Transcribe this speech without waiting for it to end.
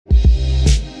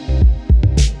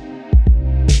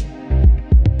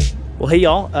Hey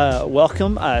y'all,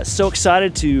 welcome. So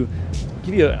excited to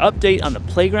give you an update on the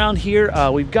playground here.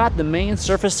 We've got the main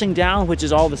surfacing down, which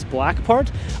is all this black part,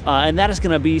 and that is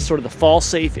going to be sort of the fall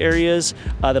safe areas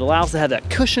that allows to have that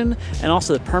cushion and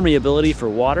also the permeability for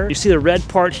water. You see the red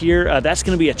part here, that's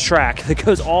going to be a track that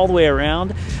goes all the way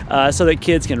around so that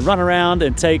kids can run around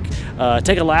and take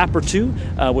a lap or two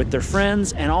with their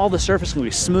friends, and all the surface is going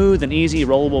to be smooth and easy,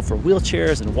 rollable for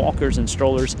wheelchairs and walkers and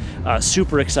strollers.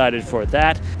 Super excited for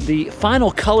that. The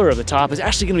final color of the top is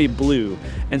actually going to be blue,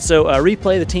 and so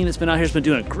Replay, the team that's been out here, has been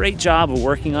doing a great job of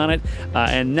working on it,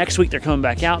 and next week they're coming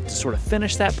back out to sort of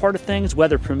finish that part of things,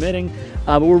 weather permitting,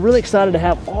 but we're really excited to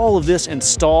have all of this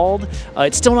installed.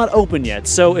 It's still not open yet,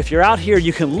 so if you're out here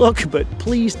you can look, but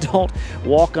please don't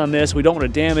walk on this. We don't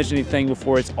want to damage anything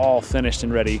before it's all finished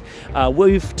and ready.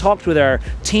 We've talked with our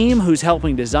team who's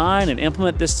helping design and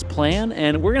implement this plan,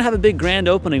 and we're gonna have a big grand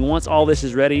opening once all this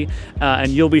is ready,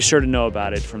 and you'll be sure to know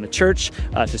about it, from the church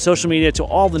to social media to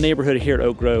all the neighborhood here at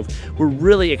Oak Grove. We're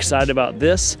really excited about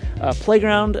this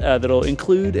playground that'll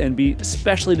include and be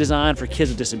specially designed for kids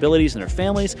with disabilities and their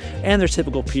families and their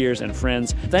typical peers and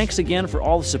friends. Thanks again for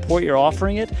all the support you're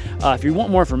offering it. If you want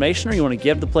more information or you want to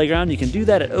give the playground, you can do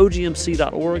that at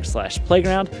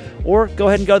ogmc.org/playground, or go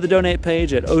ahead and go to the donate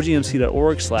page at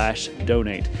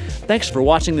ogmc.org/donate. Thanks for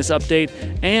watching this update,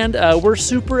 and we're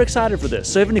super excited for this.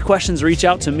 So if you have any questions, reach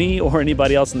out to me or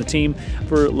anybody else on the team.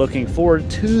 We're looking forward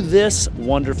to this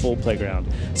wonderful playground.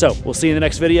 So we'll see you in the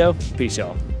next video. Peace,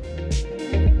 y'all.